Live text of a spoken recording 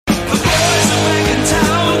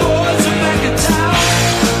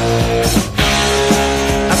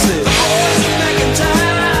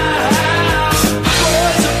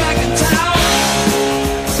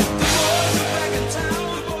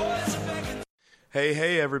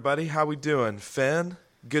Hey, everybody. How we doing? Finn,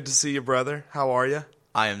 good to see you, brother. How are you?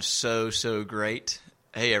 I am so great.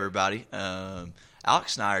 Hey, everybody.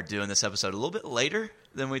 Alex and I are doing this episode a little bit later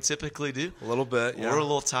than we typically do. A little bit, yeah. We're a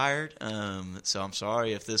little tired, so I'm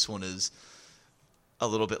sorry if this one is a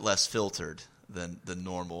little bit less filtered than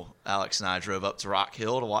normal. Alex and I drove up to Rock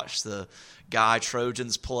Hill to watch the Guy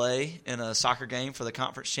Trojans play in a soccer game for the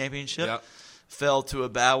conference championship. Yep. Fell to a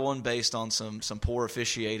bad one based on some poor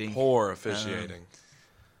officiating.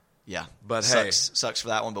 Yeah, but sucks for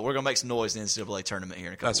that one. But we're gonna make some noise in the NCAA tournament here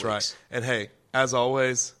in a couple That's weeks. right. And hey, as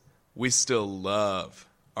always, we still love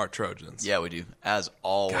our Trojans. Yeah, we do. As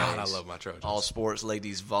always. God, I love my Trojans. All sports,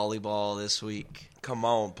 ladies volleyball this week. Come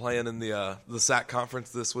on, playing in the SAC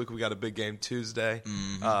conference this week. We got a big game Tuesday.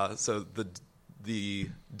 Mm-hmm. So the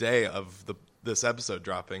day of this episode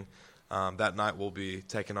dropping, that night we'll be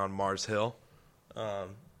taking on Mars Hill.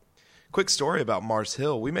 Quick story about Mars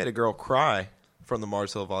Hill. We made a girl cry from the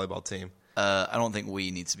Mars Hill volleyball team. I don't think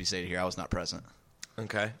we needs to be stated here. I was not present.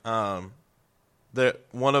 Okay.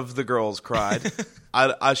 One of the girls cried.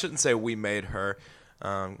 I shouldn't say we made her,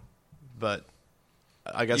 but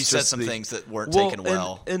I guess you said some things that weren't taken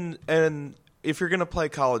well. And if you're going to play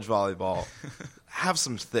college volleyball, have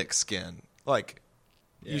some thick skin.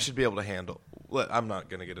 You should be able to handle. I'm not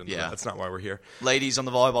going to get into that. That's not why we're here. Ladies on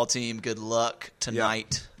the volleyball team, good luck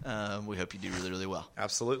tonight. We hope you do really, really well.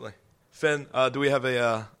 Absolutely. Finn, do we have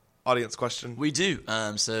a audience question? We do.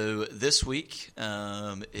 So this week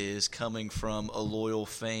is coming from a loyal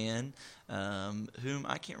fan whom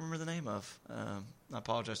I can't remember the name of. I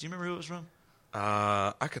apologize. Do you remember who it was from?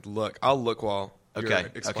 I could look. I'll look while you're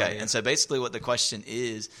explaining. Okay. And so basically what the question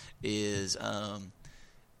is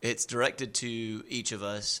it's directed to each of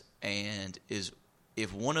us and is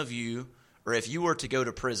if one of you or if you were to go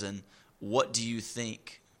to prison, what do you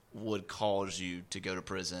think would cause you to go to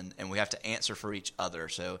prison? And we have to answer for each other.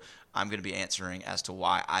 So I'm going to be answering as to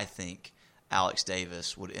why I think Alex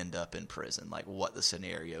Davis would end up in prison, like what the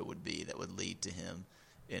scenario would be that would lead to him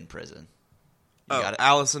in prison. You got it?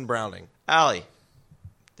 Allison Browning. Allie.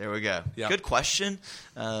 There we go. Yep. Good question.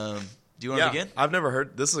 Do you want to begin? I've never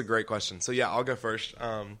heard. This is a great question. So, I'll go first.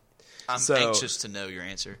 I'm anxious to know your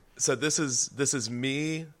answer. So this is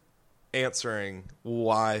me answering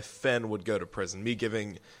why Finn would go to prison, me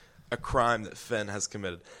giving a crime that Finn has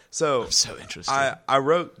committed. So I'm so interested. I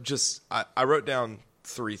wrote down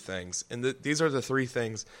three things, and these are the three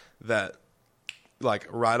things that,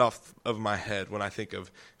 right off of my head when I think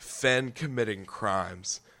of Finn committing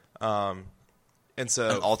crimes. And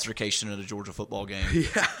so an altercation at a Georgia football game.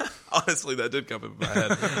 Yeah, honestly, that did come in my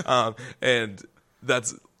head, and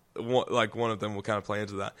that's one of them will kind of play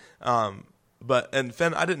into that. And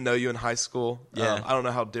Finn, I didn't know you in high school. Yeah, I don't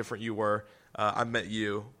know how different you were. I met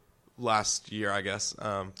you last year, I guess.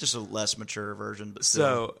 Just a less mature version, but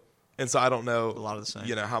still. So I don't know a lot of the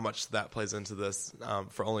same. How much that plays into this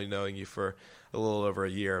for only knowing you for a little over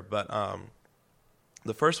a year. But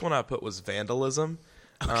the first one I put was vandalism,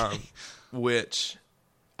 which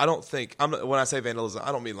I don't think when I say vandalism,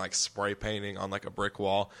 I don't mean like spray painting on like a brick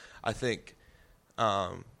wall. I think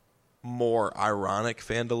more ironic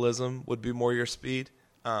vandalism would be more your speed.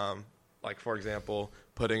 Like, for example,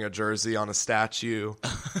 putting a jersey on a statue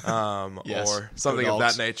or something of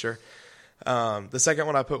that nature. The second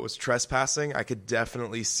one I put was trespassing. I could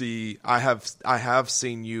definitely see I have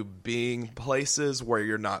seen you being places where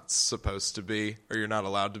you're not supposed to be or you're not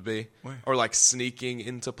allowed to be. Where? Or like sneaking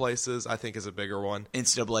into places, I think is a bigger one.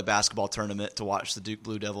 NCAA basketball tournament to watch the Duke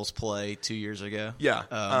Blue Devils play 2 years ago.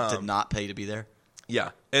 Yeah. Did not pay to be there.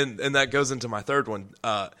 Yeah. And that goes into my third one.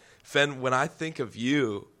 Finn, when I think of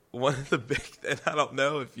you, one of the big, and I don't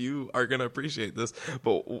know if you are going to appreciate this,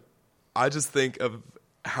 but I just think of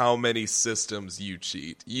how many systems you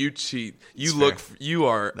cheat. You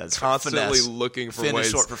are That's constantly finesse. looking for Fin is ways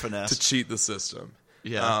short for finesse. to cheat the system.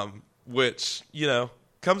 Yeah. Which,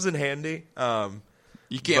 comes in handy.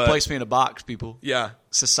 You can't place me in a box, people. Yeah.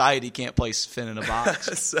 Society can't place Finn in a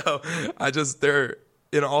box. So they're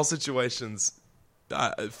in all situations,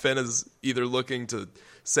 Finn is either looking to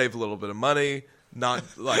save a little bit of money, not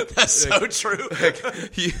like That's so true.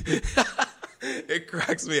 It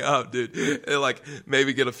cracks me up, dude.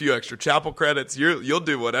 Maybe get a few extra chapel credits. You'll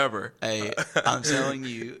do whatever. Hey, I'm telling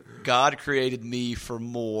you, God created me for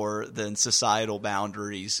more than societal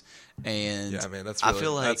boundaries. And yeah, man, that's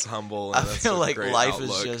that's humble. And I feel like life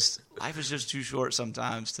outlook. is just too short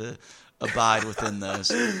sometimes to abide within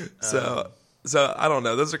those. So I don't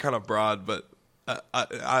know. Those are kind of broad, but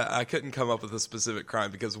I couldn't come up with a specific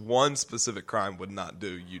crime because one specific crime would not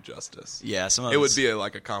do you justice. Yeah, it would be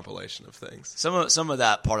like a compilation of things. Some of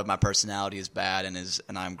that part of my personality is bad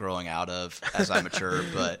and I'm growing out of as I mature,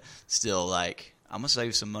 but still, like, I'm gonna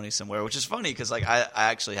save some money somewhere, which is funny because like I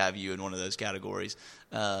actually have you in one of those categories,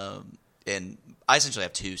 and I essentially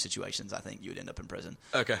have two situations. I think you would end up in prison.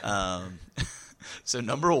 Okay. So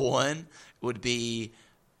number one would be,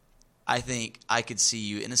 I think I could see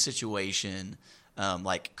you in a situation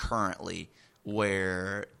like currently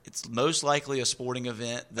where it's most likely a sporting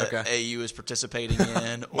event that AU is participating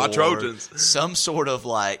in, My or Trojans, some sort of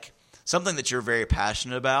like something that you're very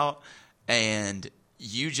passionate about, and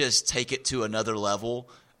you just take it to another level,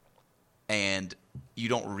 and you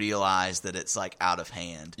don't realize that it's like out of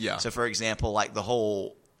hand. Yeah. So for example, like the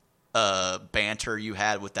whole banter you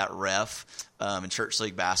had with that ref in church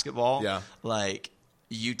league basketball. Yeah. Like,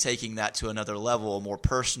 you taking that to another level, a more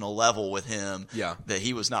personal level with him that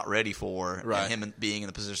he was not ready for, right. and him being in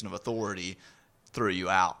the position of authority threw you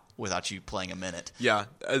out without you playing a minute. Yeah,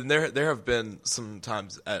 and there have been some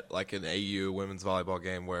times at like an AU women's volleyball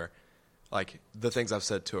game where like the things I've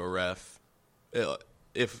said to a ref,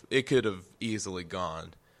 if it could have easily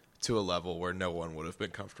gone to a level where no one would have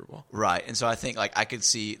been comfortable. Right. And so I think like I could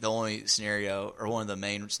see the only scenario, or one of the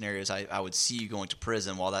main scenarios I would see you going to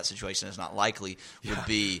prison, while that situation is not likely, would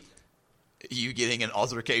be you getting an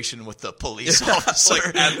altercation with the police officer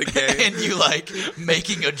like at the game, and you like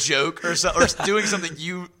making a joke or doing something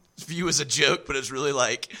you view as a joke, but it's really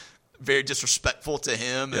like very disrespectful to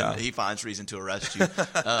him, and he finds reason to arrest you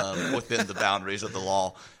within the boundaries of the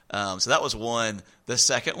law. So that was one. The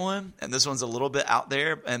second one, and this one's a little bit out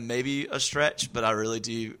there and maybe a stretch, but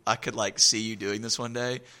I could like see you doing this one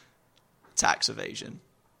day. Tax evasion.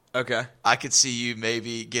 Okay. I could see you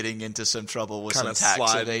maybe getting into some trouble with some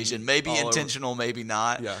tax evasion. Maybe intentional, maybe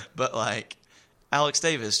not. Yeah. But like Alex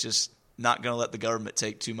Davis just not going to let the government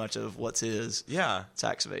take too much of what's his. Yeah.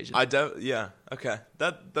 Tax evasion. Okay.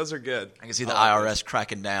 Those are good. I can see the IRS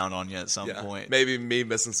cracking down on you at some point. Maybe me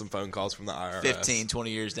missing some phone calls from the IRS. 15,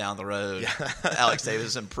 20 years down the road. Alex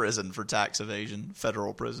Davis in prison for tax evasion,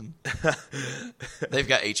 federal prison. They've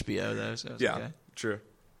got HBO though, so it's okay. True.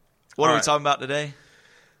 What are we talking about today?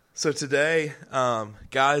 So today,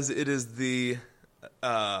 guys, it is the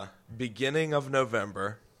beginning of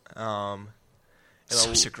November.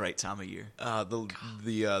 Such a great time of year.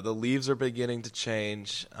 The leaves are beginning to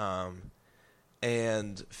change,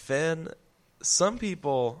 and Finn, some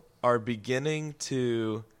people are beginning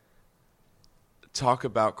to talk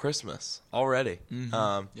about Christmas already.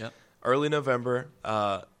 Mm-hmm. Early November,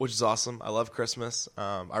 which is awesome. I love Christmas.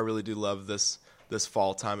 I really do love this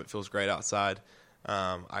fall time. It feels great outside.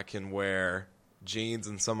 I can wear jeans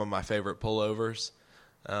and some of my favorite pullovers,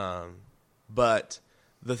 but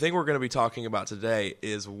the thing we're going to be talking about today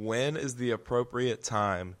is when is the appropriate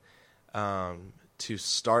time to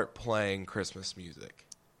start playing Christmas music.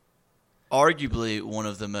 Arguably one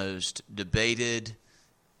of the most debated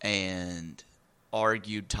and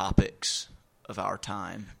argued topics of our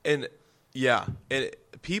time. And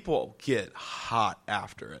people get hot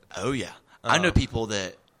after it. Oh, yeah. I know people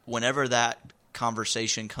that whenever that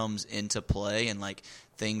conversation comes into play and like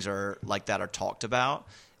things are like that are talked about,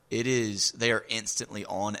 they are instantly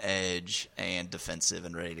on edge and defensive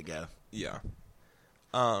and ready to go. Yeah.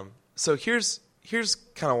 So here's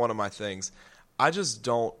kind of one of my things. I just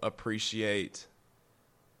don't appreciate.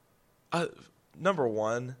 Number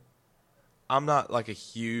one, I'm not like a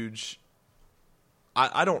huge.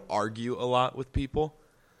 I don't argue a lot with people.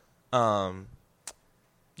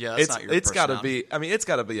 Yeah, that's not your it's got to be. I mean, it's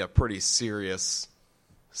got to be a pretty serious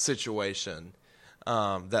situation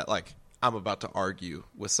that like I'm about to argue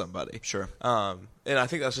with somebody. Sure. And I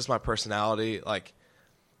think that's just my personality. Like,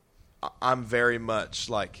 I'm very much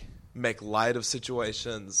like make light of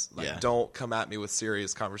situations. Like, don't come at me with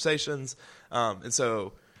serious conversations. And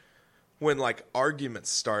so when like arguments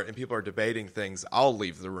start and people are debating things, I'll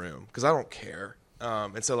leave the room because I don't care.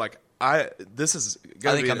 And so like I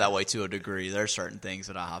think I'm that way to a degree. There are certain things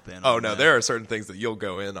that I hop in on. Oh no, there are certain things that you'll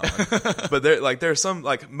go in on. But there are some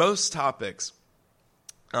like most topics.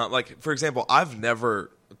 Like, for example, I've never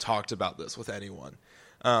talked about this with anyone.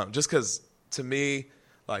 Just because, to me,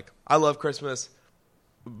 like, I love Christmas,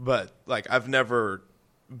 but, like, I've never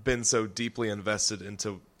been so deeply invested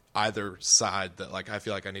into either side that, like, I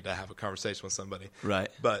feel like I need to have a conversation with somebody. Right.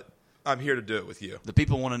 But I'm here to do it with you. The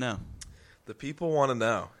people want to know. The people want to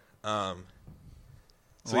know.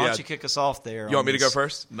 So why don't you kick us off there? You want me to go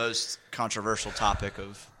first? Most controversial topic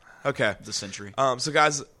of the century. So,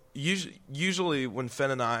 guys, usually when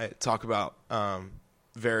Finn and I talk about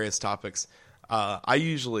various topics, I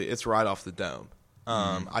usually, it's right off the dome.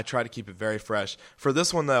 I try to keep it very fresh. For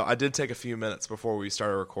this one, though, I did take a few minutes before we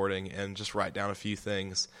started recording and just write down a few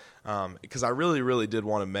things because I really, really did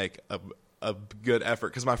want to make a good effort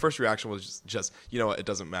because my first reaction was just, you know what, it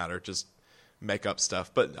doesn't matter, just make up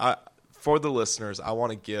stuff. But for the listeners, I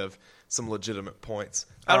want to give some legitimate points.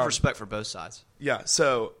 Out of respect for both sides. Yeah,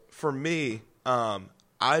 so for me,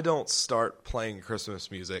 I don't start playing Christmas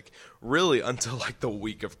music really until like the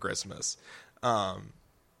week of Christmas. And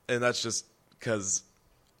that's just because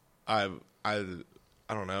I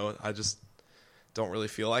don't know. I just don't really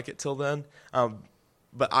feel like it till then.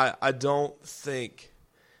 But I don't think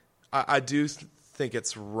I do think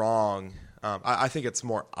it's wrong. I think it's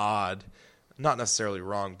more odd, not necessarily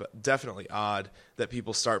wrong, but definitely odd that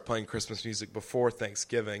people start playing Christmas music before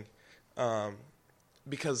Thanksgiving.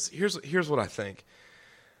 Because here's what I think.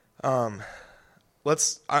 I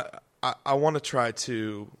want to try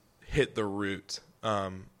to hit the root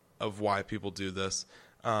of why people do this.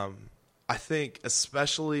 I think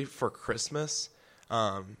especially for Christmas,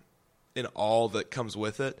 in all that comes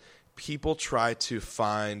with it, people try to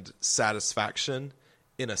find satisfaction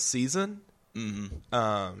in a season.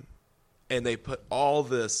 Mm-hmm. And they put all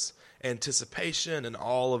this anticipation and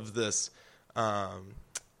all of this,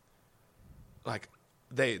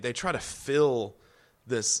 they try to fill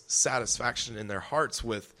this satisfaction in their hearts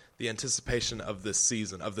with the anticipation of this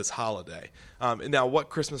season, of this holiday. And now what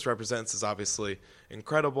Christmas represents is obviously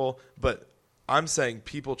incredible, but I'm saying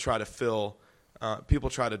people try to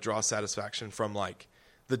draw satisfaction from like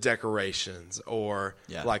the decorations or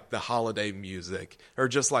like the holiday music or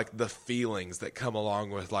just like the feelings that come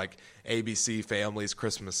along with like ABC Family's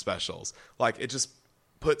Christmas specials. Like it just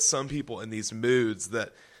puts some people in these moods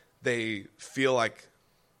that they feel like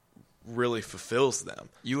really fulfills them.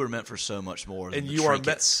 You were meant for so much more than the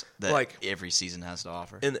trinkets that like every season has to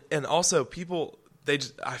offer. And also people,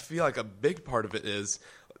 I feel like a big part of it is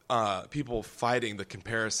people fighting the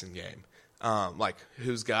comparison game. Like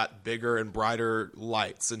who's got bigger and brighter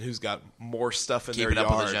lights and who's got more stuff in their yard.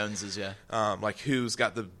 Keeping up with the Joneses, yeah. Like who's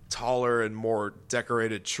got the taller and more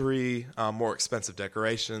decorated tree, more expensive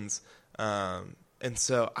decorations. And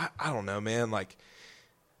so I don't know, man, like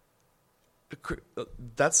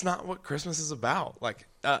that's not what Christmas is about. Like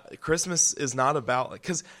Christmas is not about like,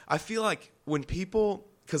 cause I feel like when people,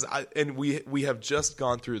 we have just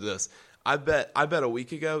gone through this. I bet a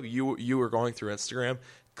week ago you were going through Instagram,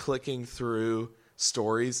 clicking through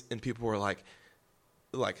stories, and people were like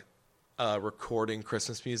recording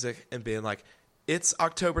Christmas music and being like, it's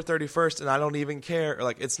October 31st and I don't even care. Or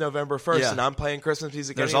like it's November 1st and I'm playing Christmas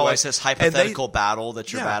music. There's anyway. Always this hypothetical battle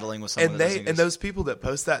that you're battling with someone. And those people that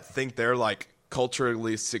post that think they're like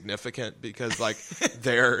culturally significant because like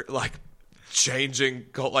they're like changing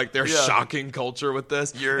like they're shocking culture with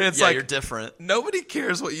this. You're different. Nobody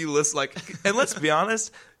cares what you listen like. And let's be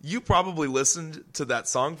honest, you probably listened to that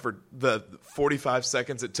song for the 45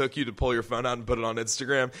 seconds it took you to pull your phone out and put it on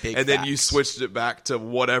Instagram, then you switched it back to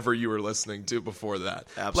whatever you were listening to before that.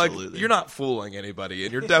 Absolutely. Like, you're not fooling anybody,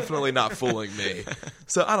 and you're definitely not fooling me.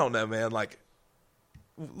 So I don't know, man. Like,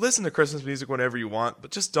 listen to Christmas music whenever you want, but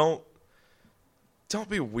just don't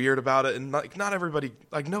be weird about it. And like, not everybody,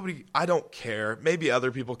 like nobody, I don't care. Maybe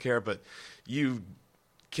other people care, but you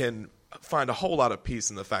can find a whole lot of peace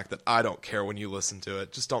in the fact that I don't care when you listen to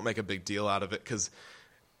it. Just don't make a big deal out of it because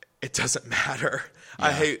it doesn't matter. Yeah.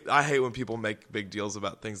 I hate when people make big deals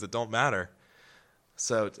about things that don't matter.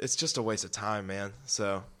 So it's just a waste of time, man.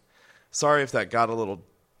 So sorry if that got a little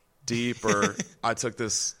deep or I took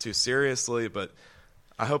this too seriously, but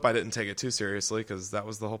I hope I didn't take it too seriously because that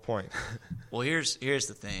was the whole point. Well, here's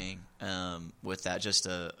the thing with that. Just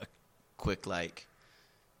a quick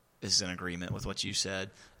this is an agreement with what you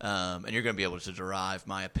said, and you're going to be able to derive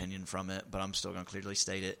my opinion from it, but I'm still going to clearly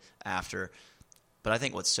state it after. But I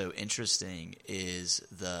think what's so interesting is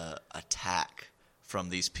the attack from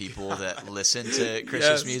these people that listen to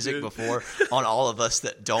Christmas music before on all of us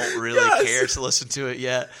that don't really care to listen to it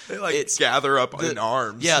yet. They gather up in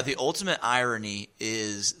arms. Yeah, the ultimate irony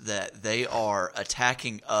is that they are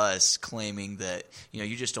attacking us, claiming that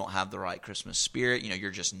you just don't have the right Christmas spirit.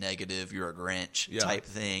 You're just negative. You're a Grinch type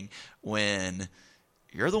thing. When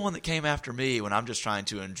you're the one that came after me when I'm just trying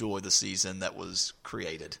to enjoy the season that was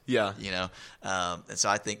created. Yeah, and so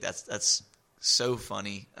I think that's so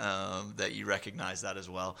funny that you recognize that as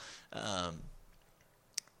well.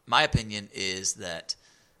 My opinion is that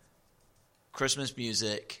Christmas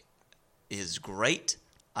music is great.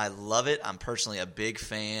 I love it. I'm personally a big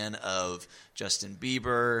fan of Justin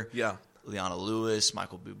Bieber, Leona Lewis,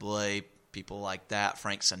 Michael Bublé, people like that,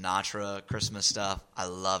 Frank Sinatra, Christmas stuff. I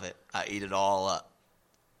love it. I eat it all up.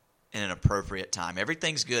 in an appropriate time.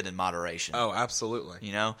 Everything's good in moderation. Oh, absolutely.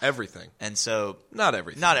 You know? Everything. And so... Not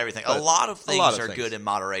everything. A lot of things are good in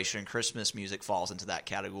moderation. Christmas music falls into that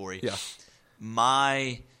category. Yeah.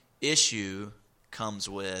 My issue comes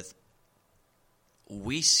with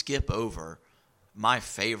we skip over my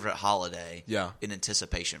favorite holiday in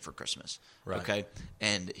anticipation for Christmas. Right. Okay?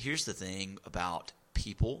 And here's the thing about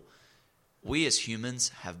people. We as humans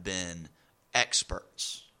have been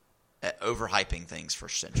experts at overhyping things for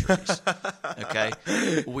centuries. Okay?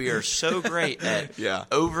 We are so great at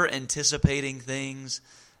over-anticipating things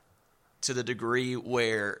to the degree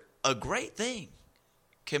where a great thing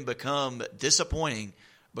can become disappointing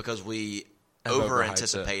because we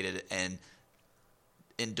over-anticipated and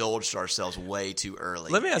indulged ourselves way too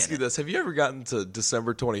early. Let me ask you this. Have you ever gotten to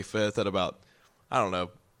December 25th at about,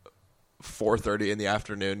 4:30 in the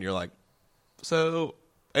afternoon, and you're like, so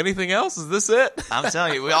anything else? Is this it? I'm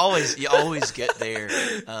telling you, you always get there.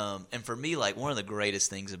 And for me, like, one of the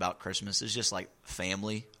greatest things about Christmas is just like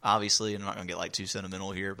family. Obviously, I'm not going to get like too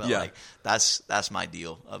sentimental here, but like that's my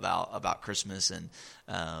deal about Christmas and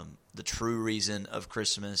the true reason of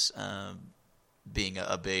Christmas being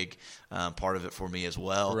a big part of it for me as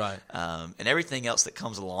well. Right. And everything else that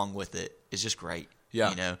comes along with it is just great.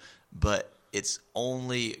 Yeah. You know, but it's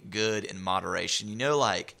only good in moderation.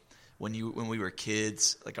 Like when we were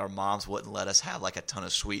kids, like our moms wouldn't let us have like a ton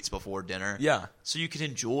of sweets before dinner. Yeah. So you could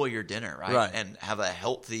enjoy your dinner, right? And have a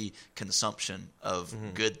healthy consumption of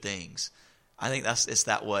good things. I think it's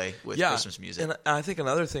that way with Christmas music. And I think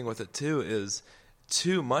another thing with it too is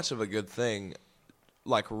too much of a good thing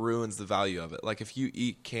like ruins the value of it. Like if you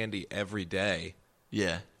eat candy every day,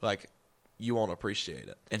 like you won't appreciate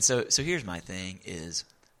it. And so here's my thing is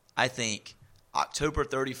I think October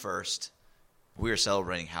 31st we are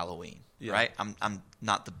celebrating Halloween, right? I'm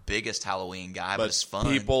not the biggest Halloween guy, but it's fun.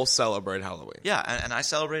 People celebrate Halloween. Yeah, and I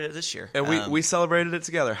celebrated it this year. And we celebrated it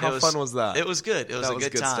together. How fun was that? It was good. It was a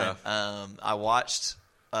good time. Stuff. I watched,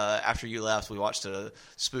 after you left, we watched a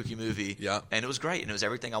spooky movie. Yeah. And it was great, and it was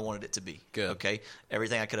everything I wanted it to be. Good. Okay?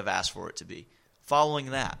 Everything I could have asked for it to be.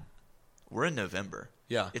 Following that, we're in November.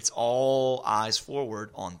 Yeah. It's all eyes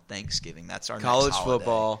forward on Thanksgiving. That's our college next holiday.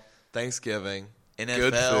 Football, Thanksgiving.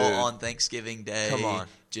 NFL on Thanksgiving Day. Come on.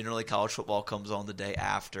 Generally, college football comes on the day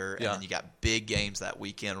after, and then you got big games that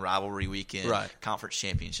weekend, rivalry weekend, conference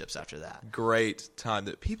championships after that. Great time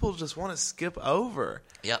that people just want to skip over.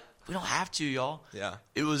 Yep. We don't have to, y'all. Yeah.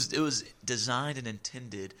 It was designed and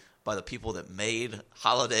intended by the people that made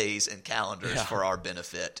holidays and calendars for our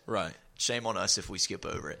benefit. Right. Shame on us if we skip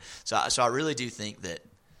over it. So I really do think that,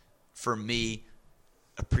 for me,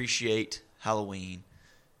 appreciate Halloween.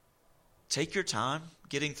 Take your time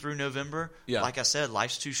getting through November. Yeah. Like I said,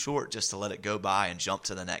 life's too short just to let it go by and jump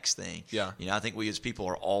to the next thing. Yeah. I think we as people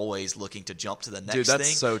are always looking to jump to the next thing. Dude,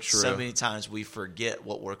 that's so true. So many times we forget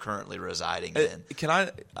what we're currently residing in. Can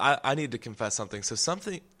I need to confess something. So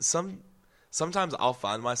sometimes I'll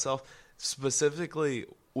find myself specifically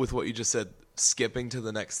with what you just said, skipping to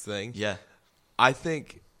the next thing. Yeah. I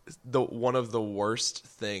think one of the worst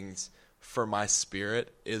things for my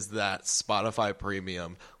spirit is that Spotify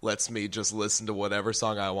Premium lets me just listen to whatever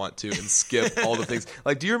song I want to and skip all the things.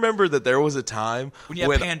 Like, do you remember that there was a time when you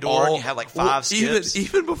had Pandora and you had like 5 skips?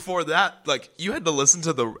 Even before that, like you had to listen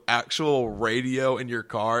to the actual radio in your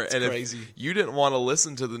car. It's and crazy. If you didn't want to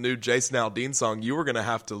listen to the new Jason Aldean song, you were going to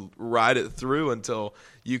have to ride it through until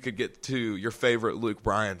you could get to your favorite Luke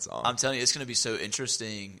Bryan song. I'm telling you, it's going to be so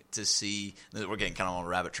interesting to see. We're getting kind of on a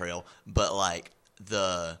rabbit trail, but like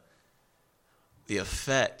the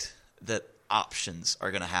effect that options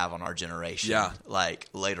are going to have on our generation, like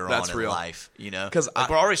later on in life, because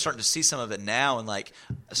we're already starting to see some of it now, and like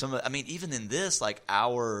even in this, like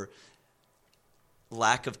our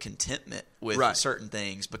lack of contentment with certain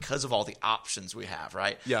things because of all the options we have,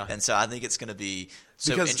 right? Yeah. And so I think it's going to be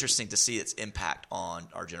interesting to see its impact on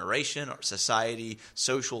our generation, our society,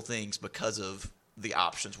 social things because of the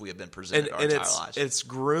options we have been presented our entire lives. It's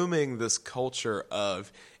grooming this culture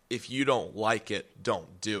of, if you don't like it,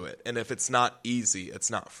 don't do it. And if it's not easy,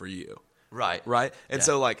 it's not for you. Right. Right? And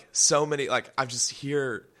so like so many, like I just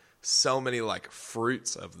hear so many like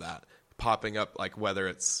fruits of that popping up, like whether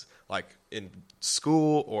it's like in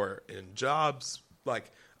school or in jobs,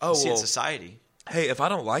 like, in society. Hey, if I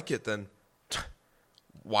don't like it, then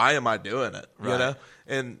why am I doing it? Right. You know?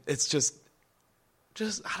 And it's just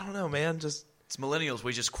I don't know, man, it's millennials.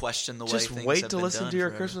 We just question the way things have been done. Just wait to listen to your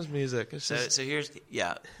Christmas music. So here's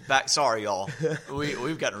back. Sorry, y'all.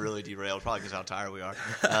 We've gotten really derailed, probably because how tired we are.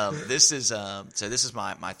 This is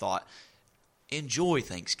my thought. Enjoy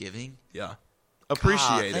Thanksgiving. Yeah,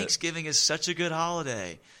 appreciate it. Thanksgiving is such a good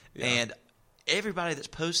holiday, and everybody that's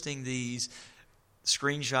posting these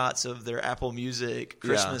screenshots of their Apple Music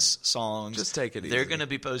Christmas songs, just take it easy. They're going to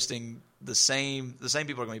be posting the same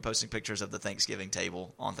people are going to be posting pictures of the Thanksgiving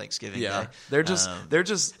table on Thanksgiving Day. They're just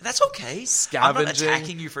that's okay. Scavenging. I'm not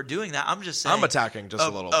attacking you for doing that. I'm just saying I'm attacking just a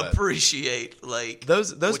little bit. Appreciate like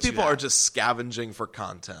those people are just scavenging for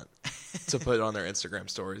content to put on their Instagram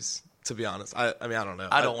stories. To be honest, I mean I don't know.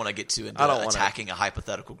 I don't want to get too into attacking a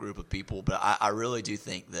hypothetical group of people, but I really do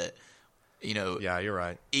think that. Yeah, you're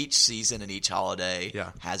right. Each season and each holiday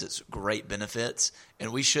has its great benefits,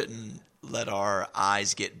 and we shouldn't let our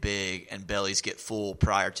eyes get big and bellies get full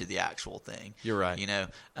prior to the actual thing. You're right.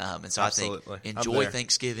 And so Absolutely. I think enjoy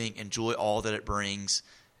Thanksgiving, enjoy all that it brings,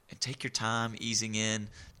 and take your time easing in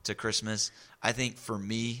to Christmas. I think for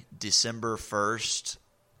me, December 1st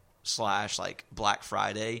 / like Black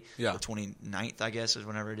Friday, the 29th, I guess is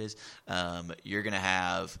whenever it is, you're going to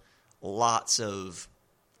have lots of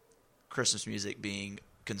Christmas music being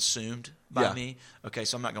consumed by me. Okay,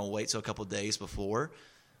 so I'm not going to wait till a couple of days before.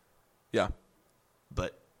 Yeah.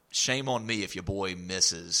 But shame on me if your boy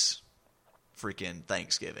misses freaking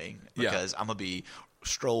Thanksgiving because I'm going to be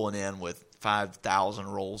strolling in with 5,000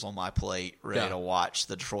 rolls on my plate ready to watch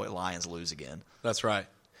the Detroit Lions lose again. That's right.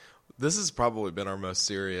 This has probably been our most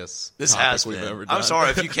serious topic we've ever done. I'm sorry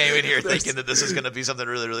if you came in here thinking that this is going to be something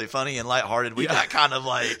really, really funny and lighthearted. We got kind of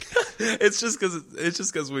like... It's just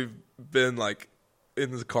because we've been like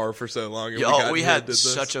in the car for so long. And we had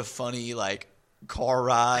such a funny like car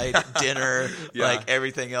ride, dinner, like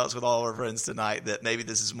everything else with all of our friends tonight that maybe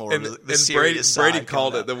this is more of the serious side. Brady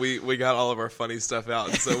called it that we got all of our funny stuff out.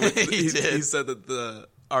 And so he said that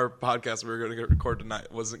our podcast we were going to record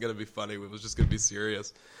tonight wasn't going to be funny. It was just going to be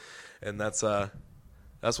serious. And that's what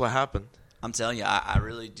happened. I'm telling you, I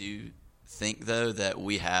really do think, though, that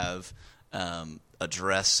we have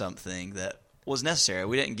addressed something that was necessary.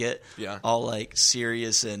 We didn't get all like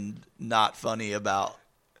serious and not funny about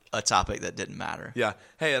a topic that didn't matter. Yeah.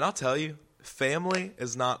 Hey, and I'll tell you, family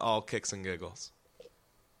is not all kicks and giggles.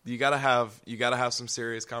 You gotta have some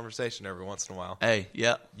serious conversation every once in a while. Hey,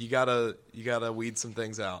 yeah. You gotta weed some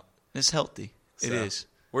things out. It's healthy. It is.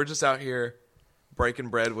 We're just out here breaking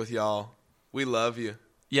bread with y'all. We love you.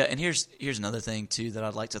 Yeah, and here's another thing too that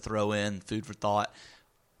I'd like to throw in, food for thought.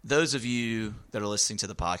 Those of you that are listening to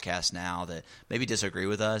the podcast now that maybe disagree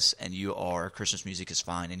with us and you are Christmas music is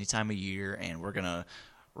fine any time of year and we're gonna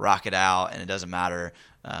rock it out and it doesn't matter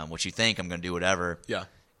what you think, I'm gonna do whatever. Yeah.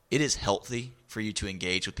 It is healthy for you to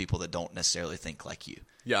engage with people that don't necessarily think like you.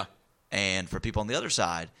 Yeah. And for people on the other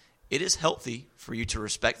side, it is healthy for you to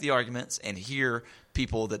respect the arguments and hear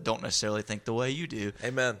people that don't necessarily think the way you do.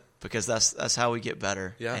 Amen. Because that's how we get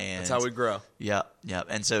better. Yeah, and that's how we grow. Yeah.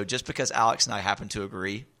 And so just because Alex and I happen to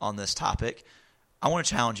agree on this topic, I want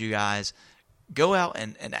to challenge you guys, go out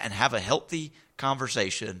and have a healthy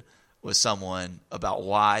conversation with someone about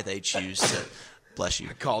why they choose to bless you.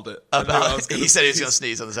 I called it. He said he was going to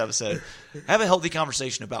sneeze on this episode. Have a healthy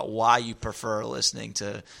conversation about why you prefer listening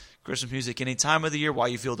to Christmas music any time of the year, why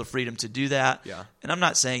you feel the freedom to do that. Yeah. And I'm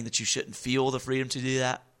not saying that you shouldn't feel the freedom to do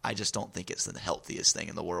that. I just don't think it's the healthiest thing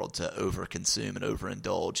in the world to overconsume and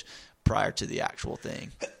overindulge prior to the actual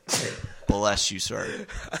thing. Bless you, sir.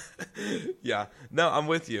 Yeah. No, I'm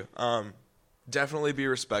with you. Definitely be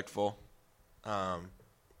respectful.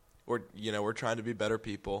 We're trying to be better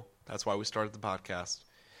people. That's why we started the podcast.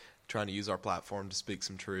 Trying to use our platform to speak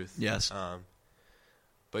some truth. Yes.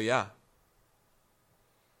 But yeah.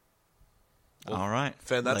 Well, all right,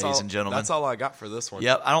 Finn, ladies and gentlemen. That's all I got for this one.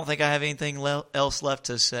 Yep, I don't think I have anything else left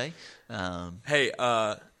to say. Hey,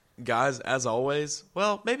 guys, as always,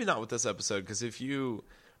 well, maybe not with this episode, because if you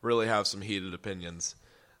really have some heated opinions,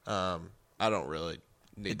 I don't really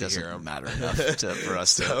need to hear them. It doesn't matter enough for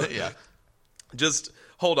us to, yeah. Just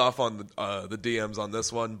hold off on the DMs on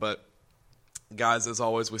this one, but guys, as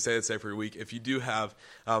always, we say this every week. If you do have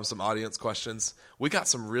some audience questions, we got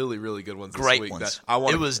some really, really good ones this week. Great ones.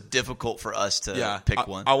 That it was difficult for us to pick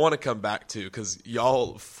one. I want to come back to because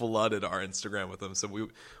y'all flooded our Instagram with them, so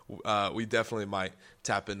we definitely might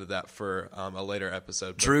tap into that for a later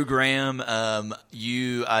episode. Drew Graham, I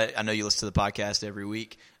know you listen to the podcast every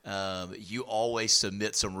week. You always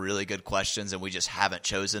submit some really good questions, and we just haven't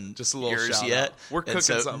chosen just a little yours yet. Out. We're cooking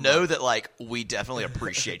something. Know that we definitely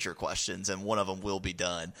appreciate your questions, and one of them will be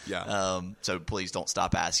done. Yeah. So please don't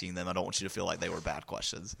stop asking them. I don't want you to feel like they were bad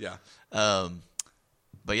questions. Yeah.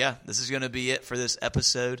 But yeah, this is going to be it for this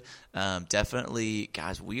episode. Definitely,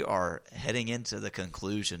 guys, we are heading into the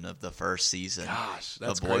conclusion of the first season. Gosh,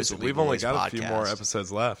 that's of Boys crazy. Will Be We've Boys only got podcast. A few more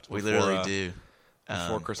episodes left. We literally do.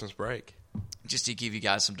 Before Christmas break. Just to give you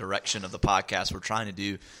guys some direction of the podcast, we're trying to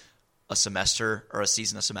do a semester or a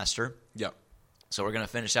season a semester. Yep. So we're going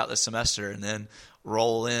to finish out this semester and then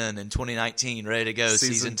roll in 2019, ready to go.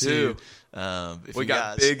 Season 2. We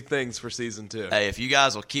got big things for Season 2. Hey, if you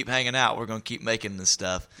guys will keep hanging out, we're going to keep making this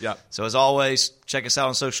stuff. Yeah. So as always, check us out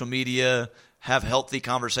on social media. Have healthy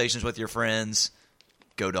conversations with your friends.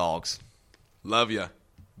 Go Dogs. Love ya.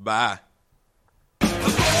 Bye. The boys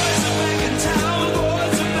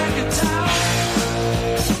are back in town.